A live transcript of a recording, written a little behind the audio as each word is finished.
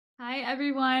Hi,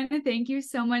 everyone. Thank you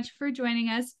so much for joining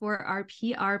us for our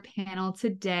PR panel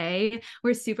today.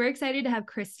 We're super excited to have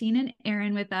Christine and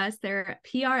Erin with us. They're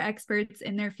PR experts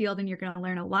in their field, and you're going to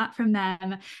learn a lot from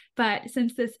them. But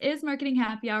since this is Marketing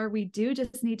Happy Hour, we do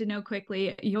just need to know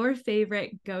quickly your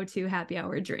favorite go-to happy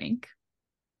hour drink.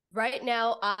 Right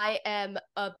now, I am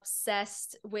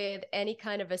obsessed with any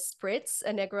kind of a spritz,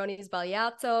 a Negroni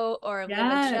Sbagliato or Yes.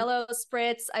 limoncello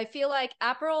spritz. I feel like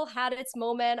Aperol had its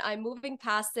moment. I'm moving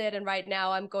past it, and right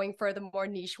now I'm going for the more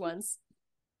niche ones.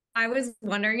 I was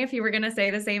wondering if you were going to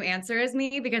say the same answer as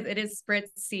me because it is spritz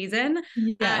season.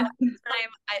 Yeah. Time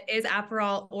is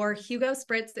Aperol or Hugo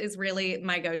Spritz is really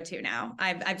my go-to now.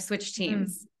 I've switched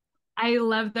teams. I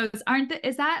love those.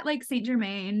 Is that like Saint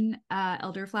Germain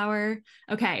elderflower?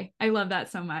 Okay. I love that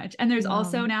so much. And there's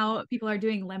also now people are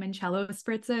doing limoncello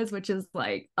spritzes, which is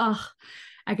like, oh,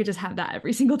 I could just have that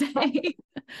every single day.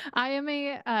 I am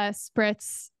a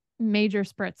major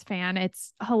spritz fan.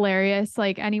 It's hilarious.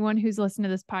 Like anyone who's listened to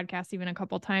this podcast even a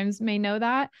couple times may know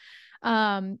that.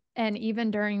 And even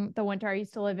during the winter, I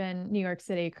used to live in New York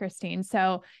City, Christine.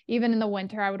 So even in the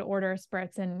winter, I would order a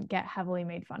spritz and get heavily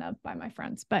made fun of by my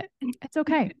friends, but it's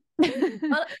okay.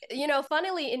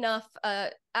 Funnily enough,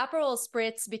 Aperol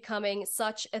Spritz becoming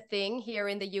such a thing here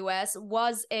in the US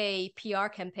was a PR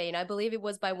campaign. I believe it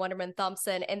was by Wonderman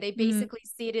Thompson, and they basically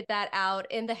seeded that out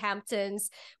in the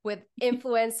Hamptons with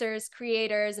influencers,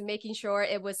 creators, and making sure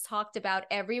it was talked about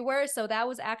everywhere. So that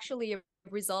was actually a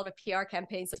result of PR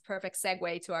campaigns. It's a perfect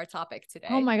segue to our topic today.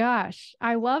 Oh my gosh.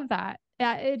 I love that.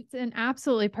 Yeah, it's an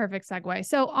absolutely perfect segue.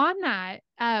 So on that,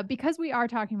 because we are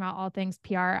talking about all things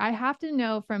PR, I have to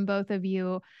know from both of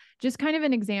you just kind of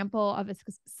an example of a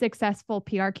successful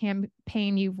PR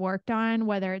campaign you've worked on,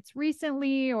 whether it's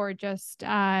recently or just,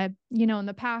 in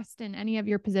the past and any of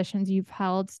your positions you've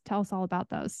held. Tell us all about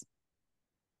those.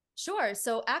 Sure.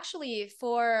 So actually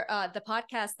for the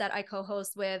podcast that I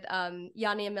co-host with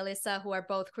Yanni and Melissa, who are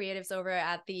both creatives over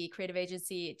at the creative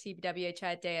agency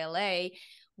TBWH@DLA,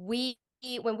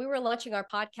 when we were launching our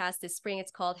podcast this spring,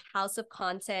 it's called House of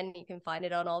Content. You can find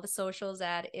it on all the socials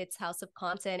at It's House of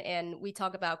Content. And we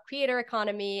talk about creator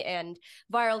economy and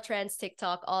viral trends,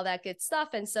 TikTok, all that good stuff.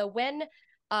 And so when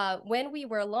we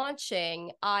were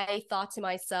launching, I thought to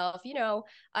myself,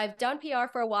 I've done PR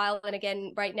for a while. And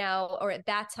again, right now, or at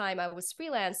that time, I was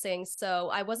freelancing.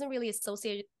 So I wasn't really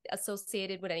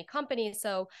associated with any company.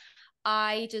 So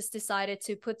I just decided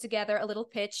to put together a little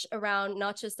pitch around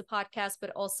not just the podcast,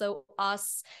 but also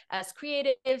us as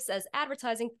creatives, as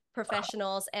advertising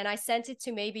professionals. And I sent it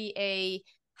to maybe a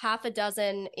half a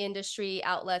dozen industry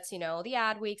outlets, the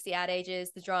Ad Weeks, the Ad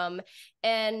Ages, the Drum.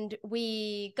 And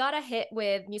we got a hit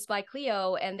with Muse by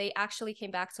Clio, and they actually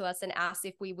came back to us and asked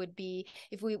if we would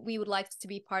like to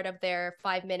be part of their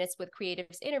 5 Minutes with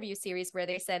Creatives interview series, where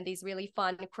they send these really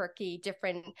fun, quirky,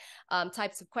 different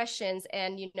types of questions.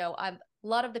 And, a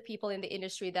lot of the people in the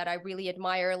industry that I really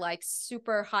admire, like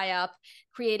super high up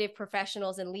creative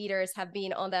professionals and leaders, have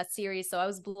been on that series. So I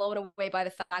was blown away by the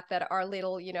fact that our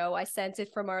little, I sent it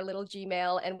from our little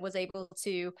Gmail and was able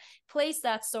to place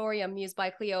that story on Muse by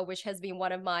Clio, which has been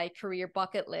one of my career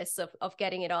bucket lists of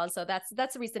getting it on. So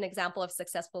that's a recent example of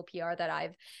successful PR that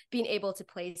I've been able to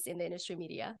place in the industry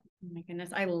media. Oh my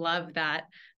goodness, I love that.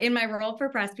 In my role for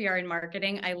press PR and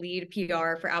marketing, I lead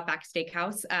PR for Outback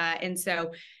Steakhouse. And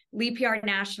so lead PR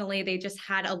nationally, they just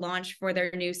had a launch for their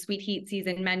new Sweet Heat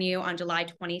season menu on July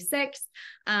 26th.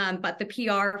 But the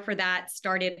PR for that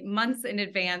started months in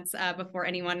advance before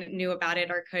anyone knew about it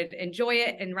or could enjoy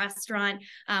it in restaurant.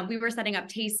 We were setting up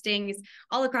tastings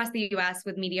all across the US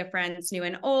with media friends, new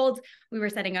and old. We were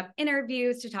setting up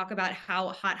interviews to talk about how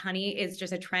hot honey is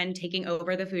just a trend taking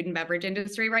over the food and beverage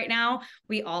industry right now.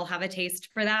 We all have a taste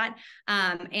for that.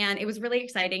 And it was really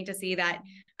exciting to see that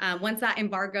once that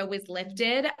embargo was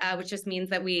lifted, which just means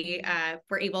that we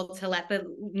were able to let the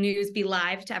news be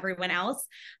live to everyone else.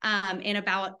 In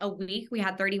about a week, we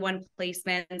had 31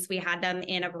 placements. We had them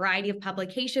in a variety of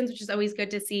publications, which is always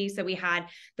good to see. So we had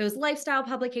those lifestyle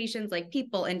publications like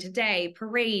People and Today,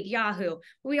 Parade, Yahoo.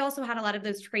 We also had a lot of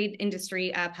those trade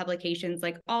industry publications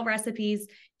like All Recipes,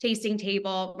 Tasting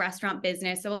Table, Restaurant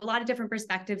Business. So a lot of different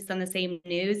perspectives on the same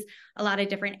news, a lot of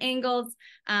different angles,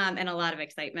 and a lot of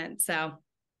excitement. So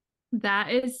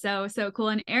that is so cool.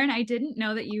 And Erin, I didn't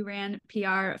know that you ran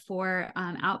PR for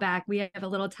Outback. We have a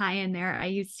little tie-in there. I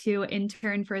used to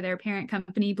intern for their parent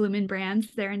company, Bloomin'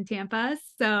 Brands, there in Tampa.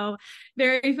 So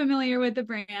very familiar with the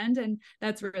brand, and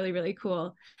that's really, really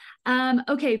cool.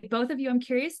 Okay, both of you, I'm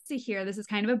curious to hear, this is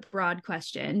kind of a broad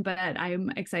question, but I'm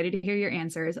excited to hear your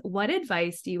answers. What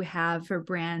advice do you have for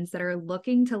brands that are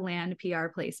looking to land PR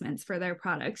placements for their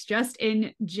products, just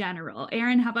in general?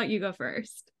 Erin, how about you go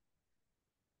first?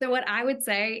 So what I would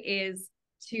say is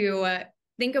to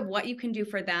think of what you can do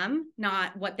for them,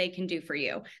 not what they can do for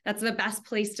you. That's the best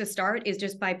place to start, is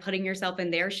just by putting yourself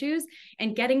in their shoes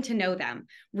and getting to know them,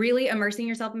 really immersing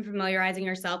yourself and familiarizing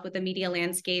yourself with the media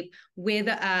landscape, with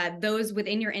those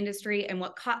within your industry and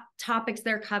what topics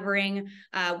they're covering,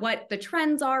 what the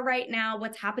trends are right now,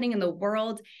 what's happening in the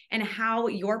world, and how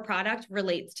your product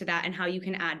relates to that and how you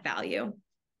can add value.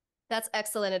 That's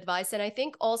excellent advice. And I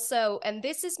think also, and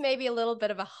this is maybe a little bit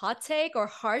of a hot take or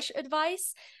harsh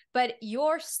advice, but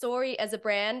your story as a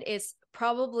brand is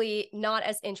probably not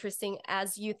as interesting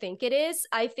as you think it is.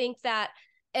 I think that,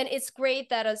 and it's great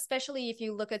that, especially if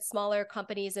you look at smaller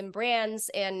companies and brands,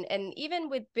 and even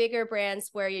with bigger brands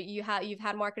where you've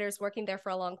had marketers working there for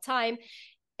a long time,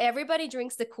 everybody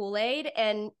drinks the Kool-Aid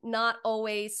and not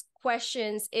always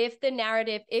questions if the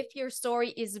narrative, if your story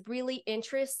is really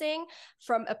interesting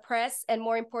from a press and,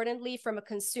 more importantly, from a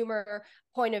consumer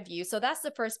point of view. So that's the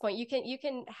first point. You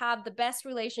can have the best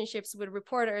relationships with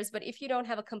reporters, but if you don't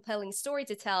have a compelling story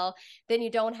to tell, then you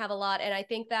don't have a lot. And I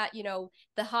think that,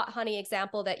 the hot honey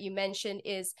example that you mentioned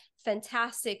is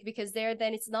fantastic, because then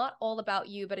it's not all about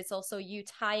you, but it's also you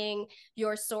tying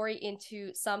your story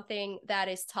into something that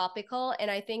is topical. And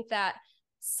I think that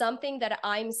something that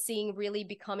I'm seeing really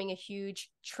becoming a huge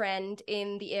trend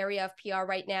in the area of PR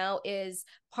right now is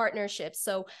partnerships.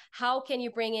 So how can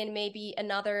you bring in maybe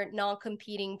another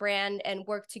non-competing brand and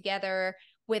work together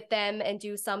with them and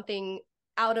do something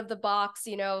out of the box?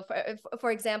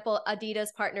 For example, Adidas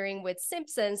partnering with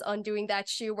Simpsons on doing that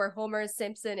shoe where Homer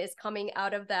Simpson is coming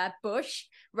out of that bush,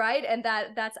 right? And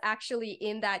that's actually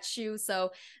in that shoe. So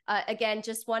again,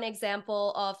 just one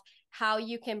example of how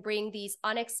you can bring these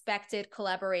unexpected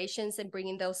collaborations and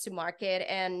bringing those to market.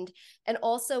 And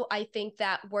also, I think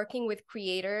that working with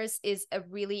creators is a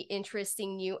really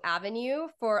interesting new avenue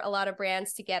for a lot of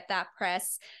brands to get that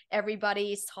press.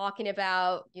 Everybody's talking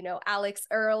about, Alex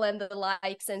Earl and the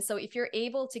likes. And so if you're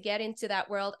able to get into that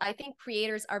world, I think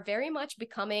creators are very much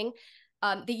becoming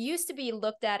they used to be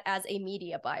looked at as a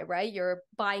media buy, right? You're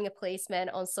buying a placement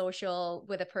on social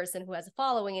with a person who has a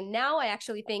following. And now I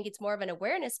actually think it's more of an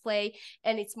awareness play,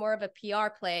 and it's more of a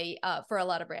PR play for a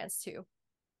lot of brands too.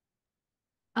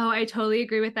 Oh, I totally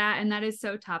agree with that. And that is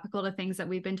so topical to things that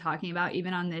we've been talking about,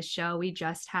 even on this show. We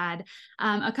just had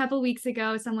a couple weeks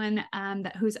ago, someone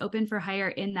who's open for hire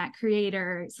in that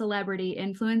creator, celebrity,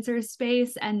 influencer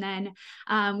space. And then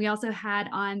we also had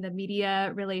on the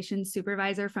media relations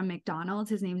supervisor from McDonald's.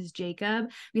 His name is Jacob.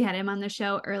 We had him on the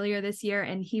show earlier this year,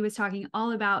 and he was talking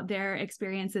all about their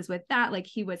experiences with that. Like,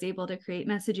 he was able to create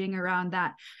messaging around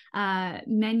that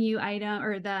menu item,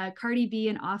 or the Cardi B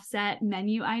and Offset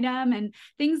menu item, and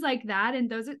things like that. And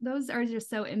those are just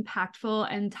so impactful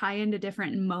and tie into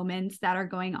different moments that are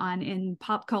going on in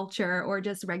pop culture or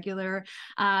just regular,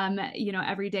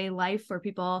 everyday life for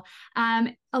people.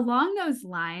 Along those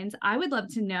lines, I would love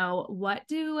to know, what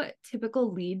do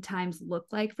typical lead times look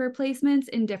like for placements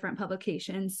in different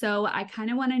publications? So I kind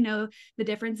of want to know the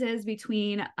differences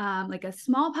between like a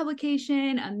small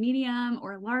publication, a medium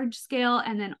or large scale,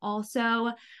 and then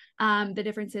also the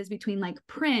differences between like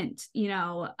print,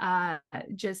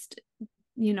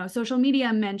 social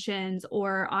media mentions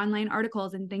or online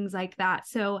articles and things like that.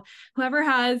 So whoever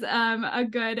has a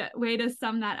good way to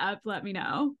sum that up, let me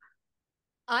know.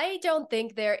 I don't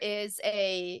think there is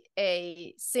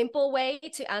a simple way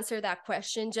to answer that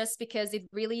question, just because it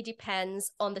really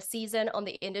depends on the season, on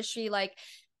the industry. Like,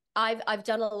 I've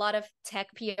done a lot of tech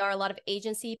PR, a lot of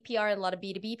agency PR, and a lot of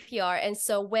B2B PR. And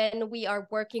so when we are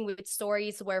working with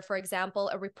stories where, for example,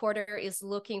 a reporter is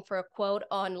looking for a quote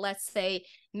on, let's say,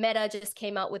 Meta just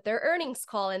came out with their earnings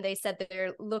call and they said that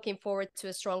they're looking forward to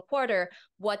a strong quarter.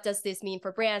 What does this mean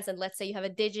for brands? And let's say you have a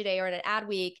Digiday or an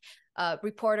Adweek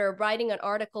reporter writing an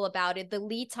article about it, the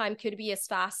lead time could be as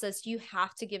fast as, you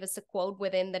have to give us a quote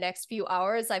within the next few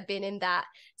hours. I've been in that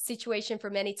situation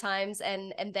for many times,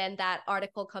 and then that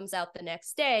article comes out the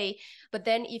next day. But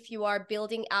then if you are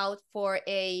building out for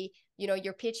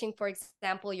you're pitching, for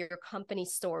example, your company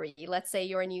story. Let's say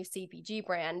you're a new CPG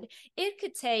brand. It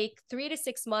could take 3 to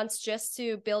 6 months just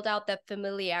to build out that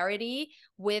familiarity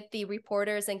with the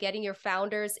reporters and getting your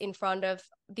founders in front of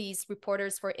these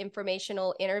reporters for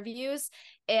informational interviews.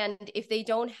 And if they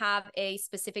don't have a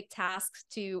specific task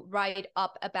to write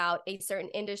up about a certain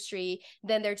industry,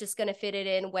 then they're just going to fit it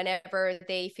in whenever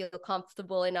they feel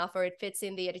comfortable enough, or it fits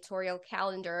in the editorial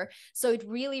calendar. So it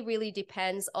really, really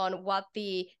depends on what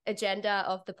the agenda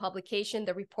of the publication,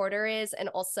 the reporter is, and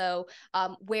also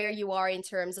where you are in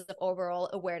terms of overall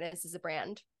awareness as a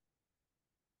brand.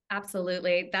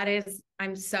 Absolutely.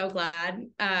 I'm so glad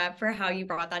for how you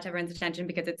brought that to everyone's attention,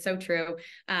 because it's so true.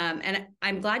 And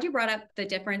I'm glad you brought up the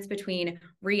difference between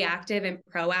reactive and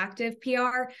proactive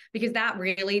PR, because that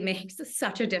really makes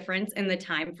such a difference in the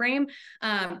time frame.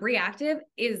 Reactive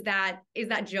is that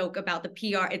joke about the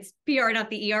PR. It's PR, not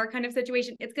the ER kind of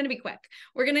situation. It's going to be quick.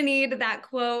 We're going to need that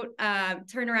quote.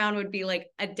 Turnaround would be like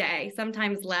a day,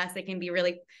 sometimes less. It can be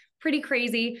really pretty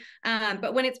crazy.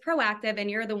 But when it's proactive and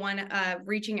you're the one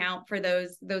reaching out for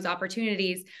those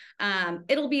opportunities,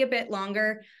 it'll be a bit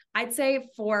longer. I'd say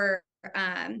for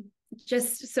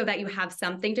just so that you have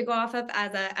something to go off of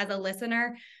as a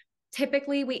listener,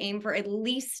 typically we aim for at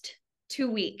least 2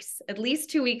 weeks. At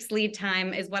least 2 weeks lead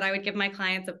time is what I would give my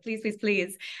clients. So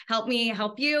please help me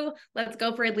help you. Let's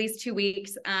go for at least 2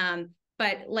 weeks.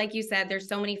 But like you said, there's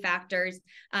so many factors,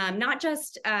 not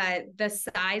just the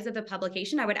size of the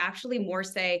publication. I would actually more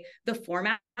say the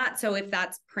format. So if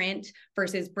that's print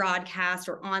versus broadcast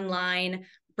or online,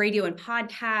 radio and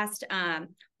podcast,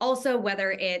 also whether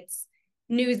it's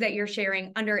news that you're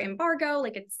sharing under embargo,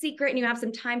 like it's secret and you have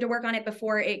some time to work on it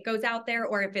before it goes out there,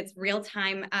 or if it's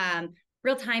real-time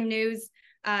news.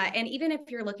 And even if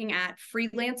you're looking at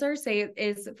freelancers, say it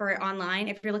is for online,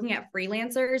 if you're looking at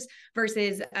freelancers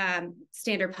versus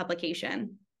standard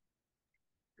publication.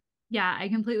 Yeah, I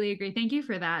completely agree. Thank you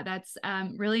for that. That's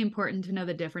really important to know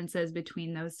the differences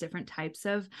between those different types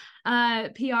of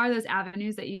PR, those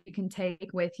avenues that you can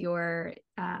take with your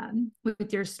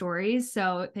stories.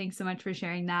 So thanks so much for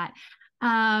sharing that.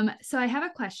 So I have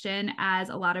a question, as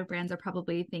a lot of brands are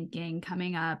probably thinking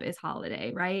coming up is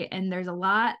holiday, right? And there's a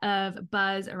lot of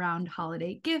buzz around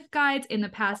holiday gift guides. In the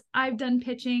past, I've done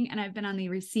pitching and I've been on the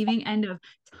receiving end of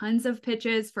tons of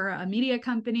pitches for a media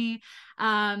company,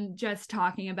 just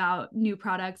talking about new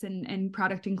products and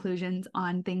product inclusions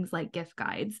on things like gift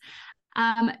guides.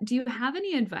 Do you have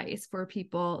any advice for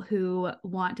people who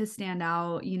want to stand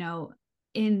out,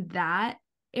 in that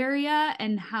area,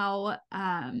 and how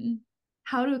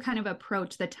to kind of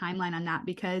approach the timeline on that?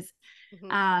 Because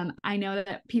I know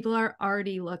that people are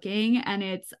already looking and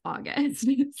it's August.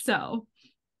 So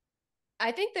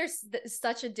I think there's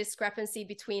such a discrepancy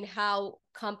between how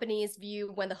companies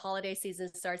view when the holiday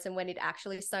season starts and when it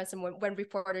actually starts, and when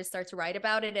reporters start to write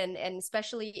about it. And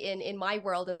especially in my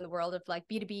world, in the world of like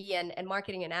B2B and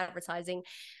marketing and advertising,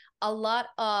 a lot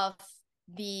of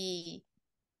the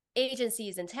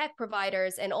agencies and tech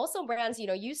providers and also brands,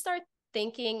 you start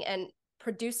thinking and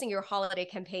producing your holiday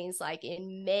campaigns like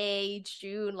in May,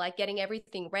 June, like getting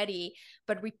everything ready.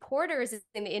 But reporters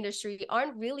in the industry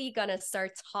aren't really gonna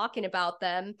start talking about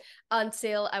them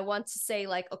until, I want to say,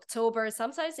 like October,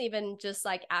 sometimes even just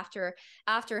like after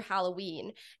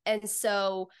Halloween. And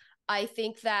so I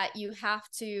think that you have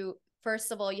to,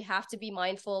 first of all, you have to be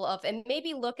mindful of, and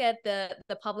maybe look at the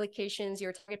publications,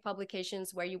 your target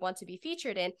publications where you want to be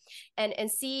featured in, and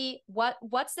see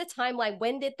what's the timeline.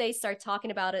 When did they start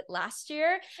talking about it last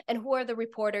year? And who are the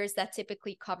reporters that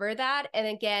typically cover that? And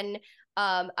again,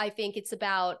 I think it's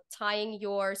about tying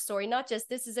your story, not just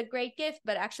this is a great gift,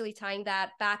 but actually tying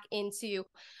that back into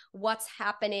what's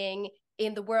happening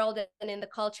in the world and in the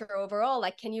culture overall.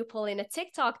 Like, can you pull in a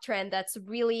TikTok trend that's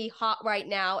really hot right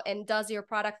now, and does your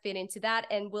product fit into that?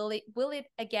 And will it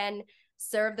again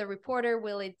serve the reporter?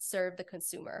 Will it serve the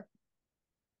consumer?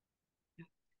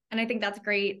 And I think that's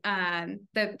great.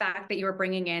 The fact that you were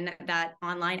bringing in that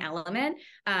online element,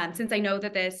 since I know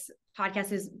that this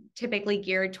podcast is typically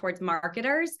geared towards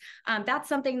marketers, that's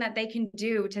something that they can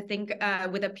do to think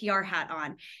with a PR hat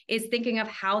on, is thinking of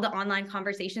how the online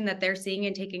conversation that they're seeing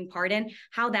and taking part in,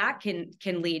 how that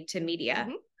can lead to media.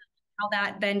 How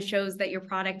that then shows that your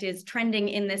product is trending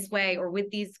in this way or with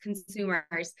these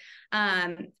consumers.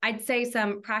 I'd say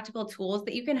some practical tools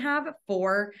that you can have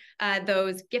for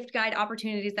those gift guide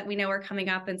opportunities that we know are coming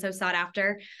up and so sought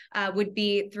after would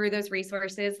be through those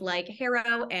resources like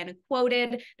Haro and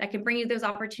Quoted that can bring you those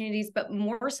opportunities. But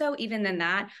more so even than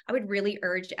that, I would really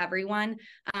urge everyone,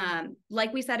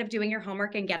 like we said, of doing your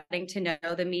homework and getting to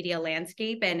know the media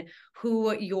landscape and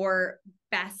who your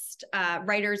best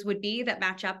writers would be that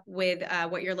match up with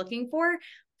what you're looking for.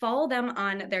 Follow them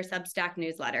on their Substack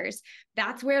newsletters.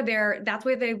 That's where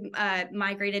they've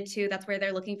migrated to. That's where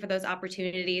they're looking for those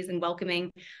opportunities and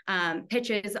welcoming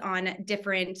pitches on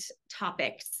different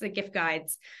topics, the gift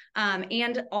guides,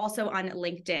 and also on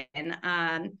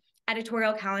LinkedIn.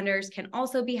 Editorial calendars can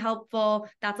also be helpful.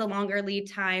 That's a longer lead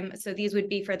time. So these would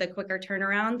be for the quicker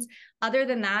turnarounds. Other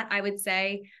than that, I would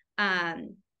say,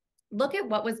 look at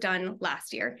what was done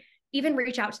last year. Even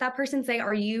reach out to that person, say,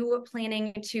 are you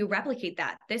planning to replicate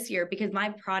that this year? Because my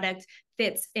product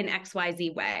fits in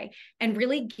XYZ way. And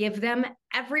really give them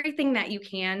everything that you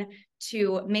can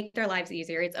to make their lives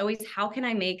easier. It's always, how can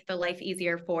I make the life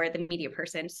easier for the media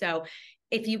person? So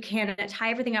if you can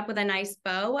tie everything up with a nice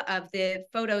bow of the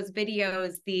photos,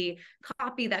 videos, the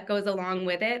copy that goes along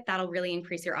with it, that'll really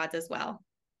increase your odds as well.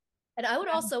 And I would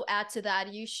also add to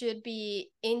that, you should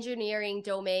be engineering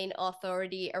domain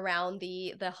authority around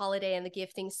the holiday and the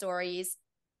gifting stories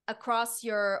across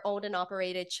your owned and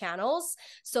operated channels.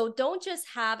 So don't just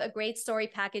have a great story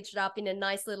packaged up in a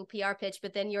nice little PR pitch,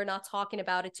 but then you're not talking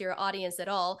about it to your audience at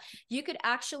all. You could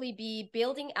actually be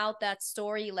building out that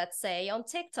story, let's say on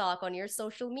TikTok, on your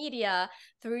social media,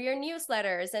 through your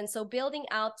newsletters. And so building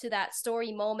out to that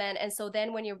story moment. And so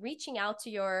then when you're reaching out to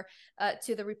your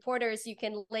to the reporters, you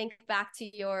can link back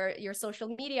to your social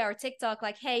media or TikTok,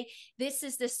 like, hey, this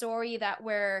is the story that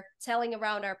we're telling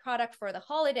around our product for the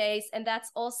holidays. And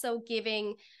that's also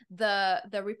giving the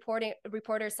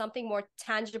reporter something more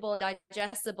tangible and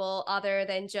digestible, other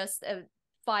than just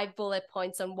 5 bullet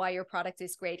points on why your product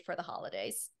is great for the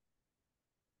holidays.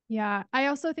 Yeah, I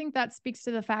also think that speaks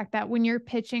to the fact that when you're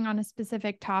pitching on a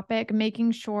specific topic,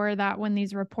 making sure that when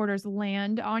these reporters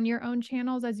land on your own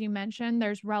channels, as you mentioned,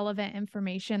 there's relevant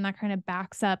information that kind of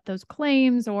backs up those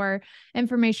claims or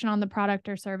information on the product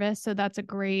or service. So that's a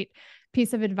great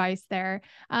piece of advice there.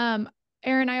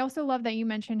 Erin, I also love that you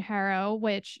mentioned Haro,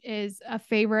 which is a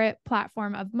favorite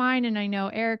platform of mine. And I know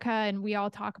Erica, and we all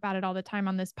talk about it all the time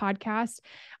on this podcast.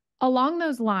 Along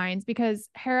those lines, because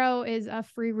Haro is a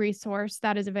free resource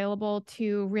that is available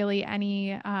to really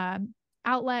any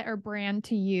outlet or brand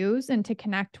to use and to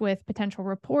connect with potential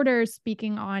reporters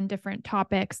speaking on different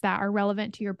topics that are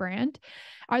relevant to your brand.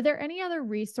 Are there any other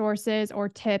resources or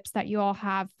tips that you all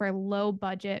have for low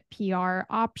budget PR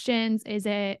options? Is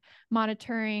it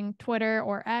monitoring Twitter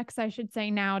or X, I should say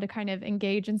now, to kind of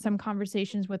engage in some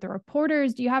conversations with the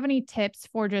reporters? Do you have any tips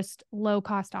for just low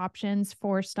cost options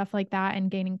for stuff like that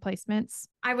and gaining placements?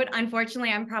 I would,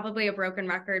 unfortunately, I'm probably a broken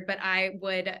record, but I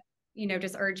would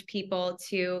just urge people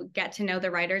to get to know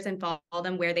the writers and follow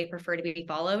them where they prefer to be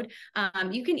followed.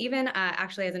 You can even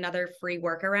actually, as another free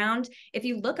workaround, if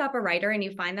you look up a writer and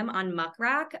you find them on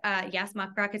Muckrack, yes,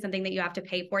 Muckrack is something that you have to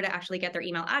pay for to actually get their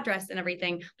email address and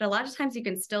everything. But a lot of times you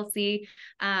can still see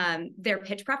their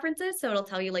pitch preferences. So it'll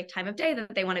tell you like time of day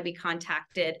that they want to be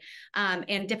contacted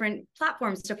and different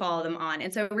platforms to follow them on.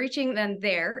 And so reaching them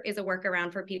there is a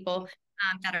workaround for people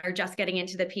that are just getting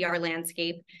into the PR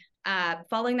landscape.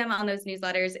 Following them on those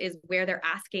newsletters is where they're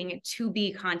asking to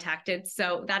be contacted.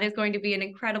 So that is going to be an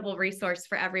incredible resource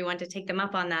for everyone to take them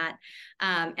up on that.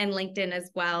 And LinkedIn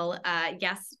as well.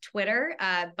 Yes, Twitter,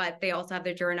 but they also have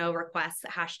the journal requests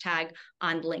hashtag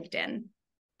on LinkedIn.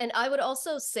 And I would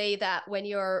also say that when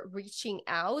you're reaching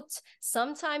out,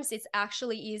 sometimes it's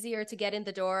actually easier to get in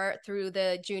the door through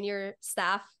the junior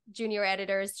staff, junior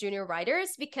editors, junior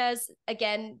writers, because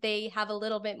again, they have a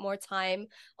little bit more time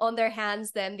on their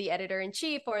hands than the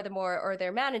editor-in-chief or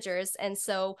their managers. And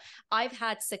so I've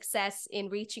had success in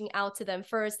reaching out to them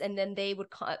first, and then they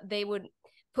would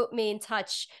put me in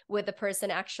touch with the person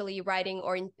actually writing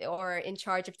or in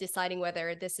charge of deciding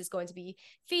whether this is going to be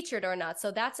featured or not.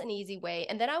 So that's an easy way.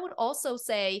 And then I would also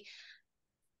say,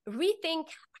 rethink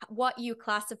what you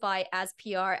classify as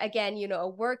PR. Again,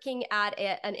 working at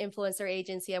an influencer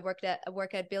agency, I work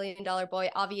at Billion Dollar Boy.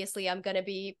 Obviously, I'm going to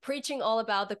be preaching all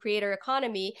about the creator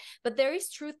economy, but there is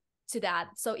truth to that.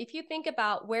 So if you think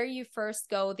about where you first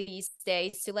go these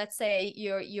days, so let's say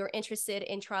you're interested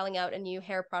in trialing out a new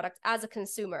hair product as a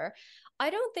consumer, I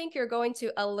don't think you're going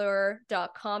to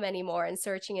allure.com anymore and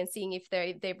searching and seeing if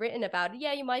they've written about it.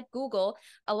 Yeah, you might Google.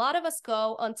 A lot of us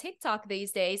go on TikTok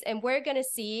these days, and we're going to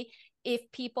see if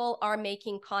people are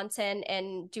making content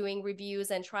and doing reviews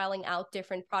and trialing out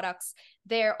different products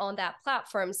there on that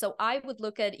platform. So I would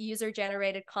look at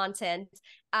user-generated content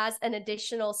as an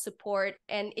additional support,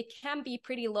 and it can be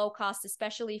pretty low cost,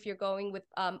 especially if you're going with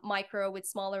with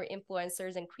smaller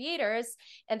influencers and creators.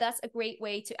 And that's a great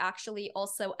way to actually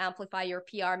also amplify your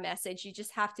PR message. You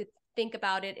just have to think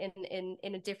about it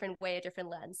in a different way, a different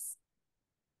lens.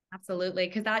 Absolutely,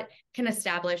 because that can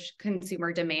establish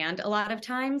consumer demand a lot of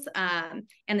times,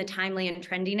 and the timely and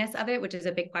trendiness of it, which is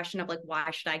a big question of like,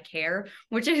 why should I care?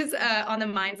 Which is on the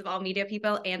minds of all media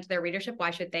people and their readership.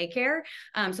 Why should they care?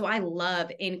 So I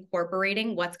love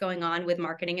incorporating what's going on with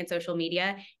marketing and social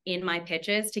media in my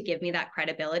pitches to give me that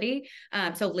credibility.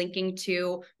 So linking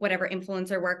to whatever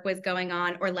influencer work was going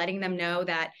on, or letting them know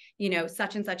that,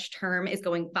 such and such term is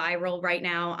going viral right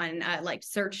now on like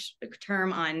search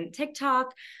term on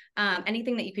TikTok.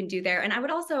 Anything that you can do there. And I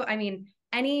would also,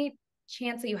 any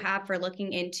chance that you have for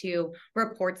looking into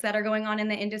reports that are going on in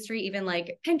the industry, even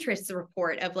like Pinterest's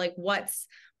report of like what's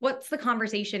the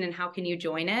conversation and how can you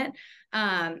join it.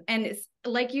 And it's,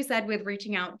 like you said, with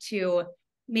reaching out to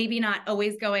maybe not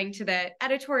always going to the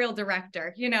editorial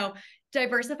director, you know,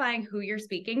 diversifying who you're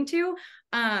speaking to.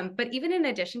 But even in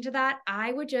addition to that,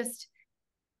 I would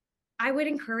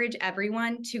encourage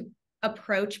everyone to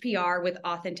approach PR with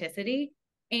authenticity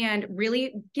and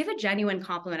really give a genuine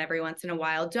compliment every once in a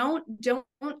while. Don't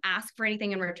ask for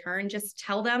anything in return. Just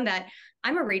tell them that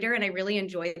I'm a reader and I really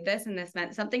enjoyed this and this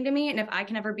meant something to me. And if I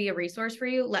can ever be a resource for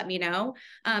you, let me know.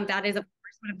 That is, of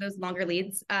course, one of those longer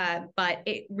leads, but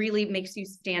it really makes you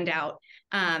stand out,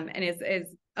 and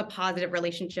is a positive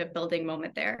relationship building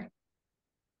moment there.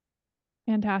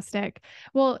 Fantastic.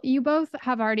 Well, you both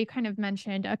have already kind of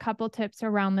mentioned a couple tips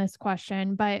around this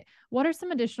question, but what are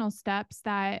some additional steps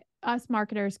that us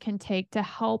marketers can take to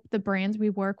help the brands we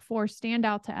work for stand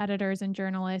out to editors and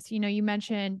journalists? You know, you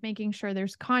mentioned making sure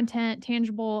there's content,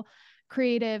 tangible,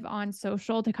 creative on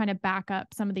social to kind of back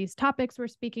up some of these topics we're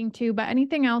speaking to, but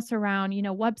anything else around, you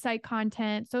know, website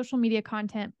content, social media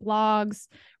content, blogs,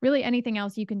 really anything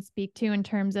else you can speak to in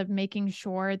terms of making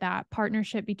sure that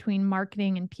partnership between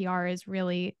marketing and PR is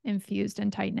really infused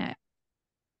and tight knit?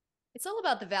 It's all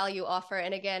about the value offer.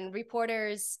 And again,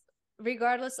 reporters,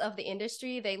 regardless of the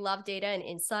industry, they love data and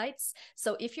insights.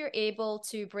 So if you're able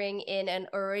to bring in an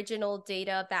original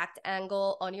data-backed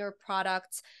angle on your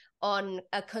product, on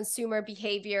a consumer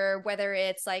behavior, whether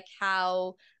it's like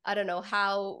how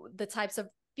the types of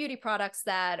beauty products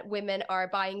that women are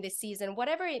buying this season,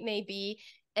 whatever it may be.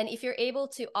 And if you're able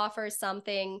to offer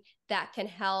something that can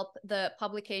help the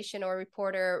publication or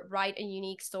reporter write a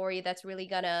unique story that's really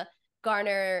gonna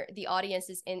garner the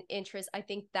audience's interest, I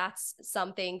think that's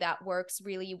something that works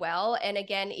really well. And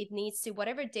again, it needs to,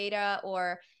 whatever data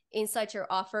or insights you're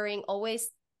offering, always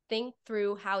think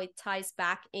through how it ties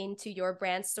back into your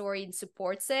brand story and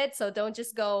supports it. So don't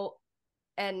just go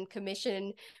and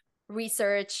commission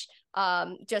research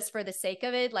just for the sake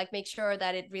of it. Like, make sure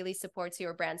that it really supports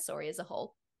your brand story as a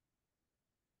whole.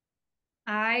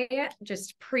 I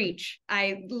just preach.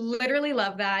 I literally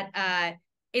love that.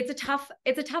 It's a tough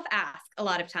ask a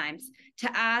lot of times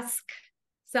to ask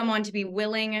someone to be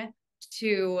willing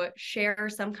to share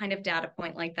some kind of data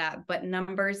point like that, but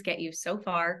numbers get you so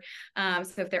far.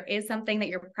 So if there is something that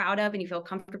you're proud of and you feel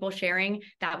comfortable sharing,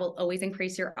 that will always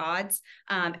increase your odds.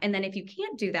 And then if you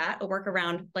can't do that, a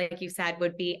workaround, like you said,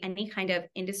 would be any kind of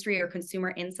industry or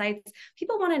consumer insights.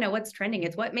 People want to know what's trending.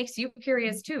 It's what makes you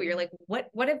curious too. You're like, what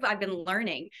have I been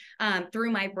learning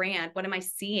through my brand? What am I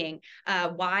seeing?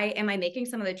 Why am I making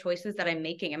some of the choices that I'm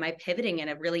making? Am I pivoting in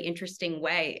a really interesting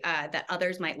way that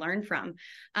others might learn from?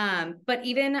 But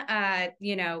even,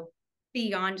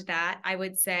 beyond that, I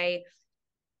would say,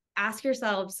 ask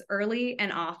yourselves early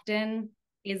and often,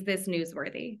 is this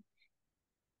newsworthy?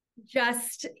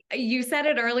 You said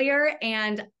it earlier,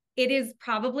 and it is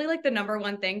probably like the number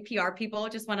one thing PR people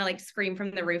just want to like scream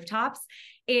from the rooftops,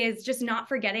 is just not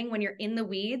forgetting when you're in the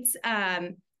weeds,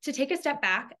 to take a step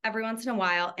back every once in a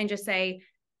while and just say,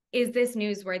 is this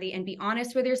newsworthy? And be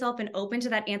honest with yourself and open to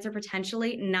that answer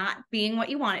potentially not being what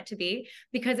you want it to be,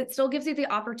 because it still gives you the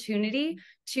opportunity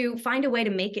to find a way to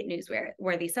make it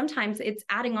newsworthy. Sometimes it's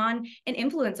adding on an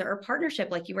influencer or partnership,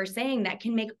 like you were saying, that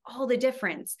can make all the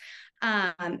difference,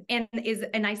 and is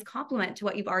a nice complement to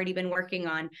what you've already been working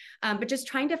on. But just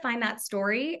trying to find that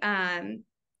story, and,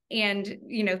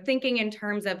 thinking in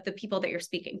terms of the people that you're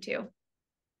speaking to.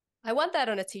 I want that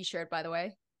on a t-shirt, by the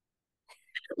way.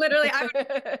 Literally, I would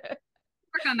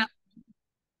work on that.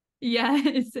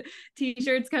 Yes,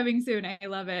 t-shirts coming soon. I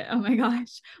love it. Oh my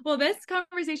gosh. Well, this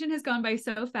conversation has gone by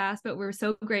so fast, but we're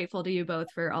so grateful to you both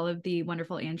for all of the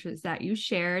wonderful answers that you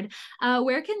shared.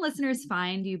 Where can listeners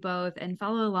find you both and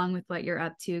follow along with what you're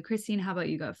up to? Christine, how about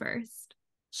you go first?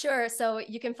 Sure. So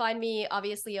you can find me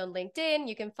obviously on LinkedIn.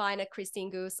 You can find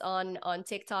Christine Göös on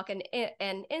TikTok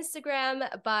and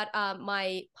Instagram. But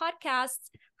my podcast,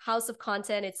 House of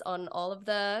Content, it's on all of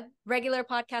the regular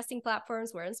podcasting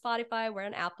platforms. We're on Spotify, we're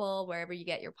on Apple, wherever you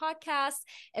get your podcasts.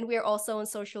 And we're also on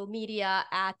social media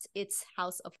at It's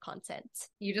House of Content.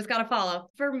 You just got to follow.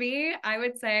 For me, I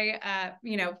would say,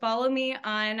 follow me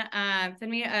on, send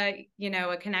me a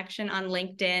connection on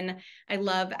LinkedIn. I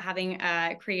love having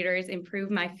creators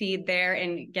improve my feed there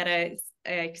and get a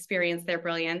experience their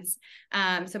brilliance.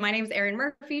 So my name is Erin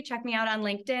Murphy. Check me out on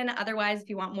LinkedIn. Otherwise, if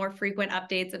you want more frequent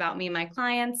updates about me and my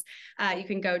clients, you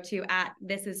can go to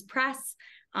 @thisispress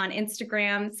on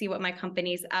Instagram, see what my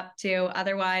company's up to.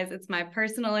 Otherwise, it's my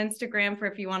personal Instagram for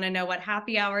if you want to know what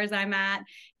happy hours I'm at.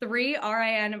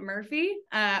 RIN Murphy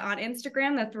on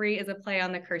Instagram. The 3 is a play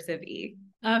on the cursive E.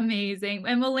 Amazing.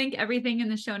 And we'll link everything in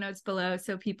the show notes below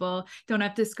so people don't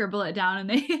have to scribble it down and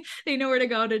they know where to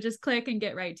go to just click and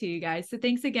get right to you guys. So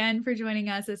thanks again for joining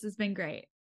us. This has been great.